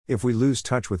If we lose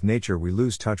touch with nature, we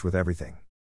lose touch with everything.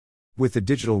 With the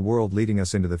digital world leading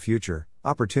us into the future,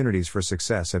 opportunities for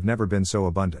success have never been so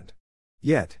abundant.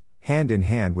 Yet, hand in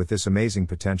hand with this amazing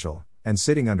potential, and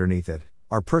sitting underneath it,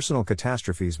 are personal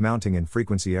catastrophes mounting in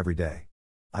frequency every day.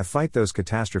 I fight those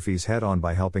catastrophes head on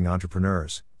by helping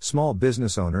entrepreneurs, small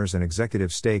business owners, and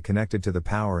executives stay connected to the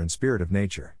power and spirit of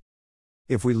nature.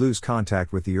 If we lose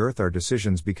contact with the earth, our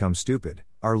decisions become stupid,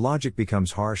 our logic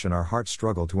becomes harsh, and our hearts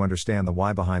struggle to understand the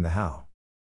why behind the how.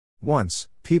 Once,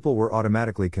 people were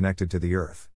automatically connected to the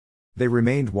earth. They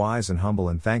remained wise and humble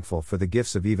and thankful for the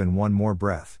gifts of even one more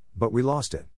breath, but we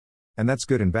lost it. And that's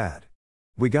good and bad.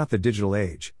 We got the digital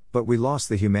age, but we lost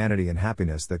the humanity and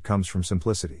happiness that comes from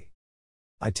simplicity.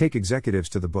 I take executives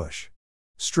to the bush.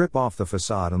 Strip off the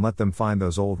facade and let them find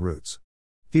those old roots.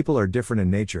 People are different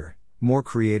in nature, more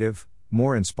creative,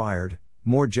 more inspired,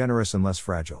 more generous, and less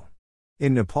fragile.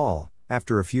 In Nepal,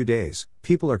 after a few days,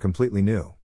 people are completely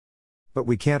new. But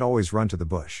we can't always run to the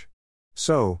bush.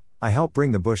 So, I help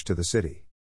bring the bush to the city.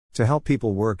 To help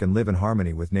people work and live in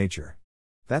harmony with nature.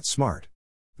 That's smart.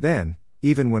 Then,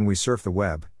 even when we surf the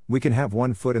web, we can have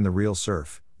one foot in the real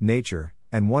surf, nature,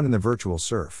 and one in the virtual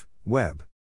surf, web.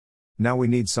 Now we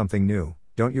need something new,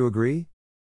 don't you agree?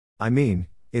 I mean,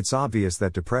 it's obvious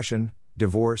that depression,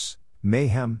 divorce,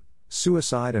 mayhem,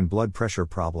 suicide, and blood pressure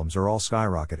problems are all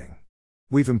skyrocketing.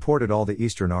 We've imported all the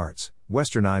Eastern arts,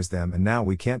 westernized them, and now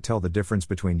we can't tell the difference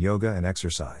between yoga and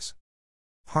exercise.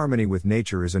 Harmony with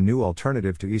nature is a new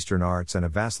alternative to Eastern arts and a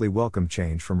vastly welcome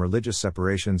change from religious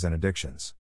separations and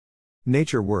addictions.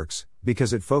 Nature works,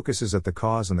 because it focuses at the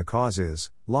cause, and the cause is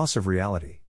loss of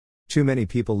reality. Too many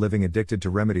people living addicted to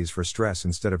remedies for stress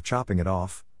instead of chopping it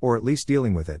off, or at least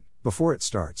dealing with it, before it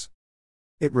starts.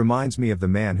 It reminds me of the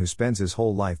man who spends his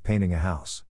whole life painting a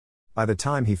house. By the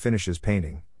time he finishes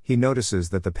painting, he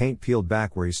notices that the paint peeled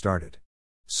back where he started.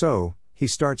 So, he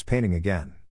starts painting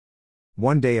again.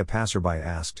 One day a passerby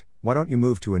asked, "Why don't you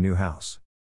move to a new house?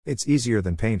 It's easier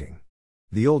than painting."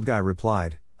 The old guy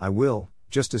replied, "I will,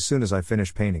 just as soon as I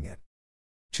finish painting it."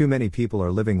 Too many people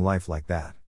are living life like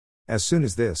that. As soon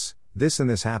as this and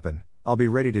this happen, I'll be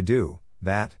ready to do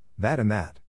that and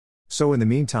that. So in the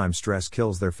meantime, stress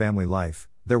kills their family life,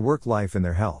 their work life, and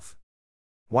their health.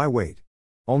 Why wait?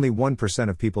 Only 1%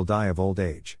 of people die of old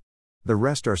age. The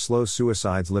rest are slow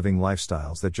suicides, living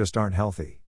lifestyles that just aren't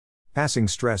healthy. Passing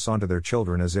stress onto their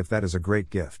children as if that is a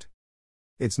great gift.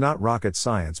 It's not rocket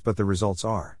science, but the results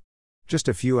are. Just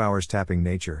a few hours tapping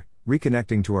nature,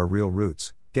 reconnecting to our real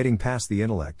roots, getting past the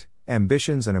intellect,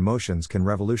 ambitions, and emotions can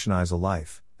revolutionize a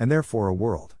life, and therefore a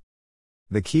world.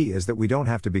 The key is that we don't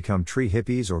have to become tree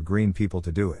hippies or green people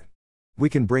to do it. We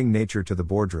can bring nature to the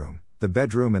boardroom, the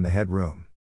bedroom, and the headroom.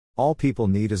 All people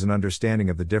need is an understanding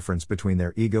of the difference between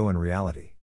their ego and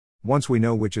reality. Once we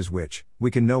know which is which,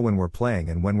 we can know when we're playing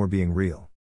and when we're being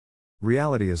real.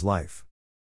 Reality is life.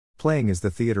 Playing is the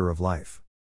theater of life.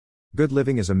 Good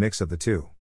living is a mix of the two.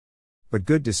 But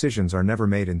good decisions are never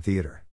made in theater.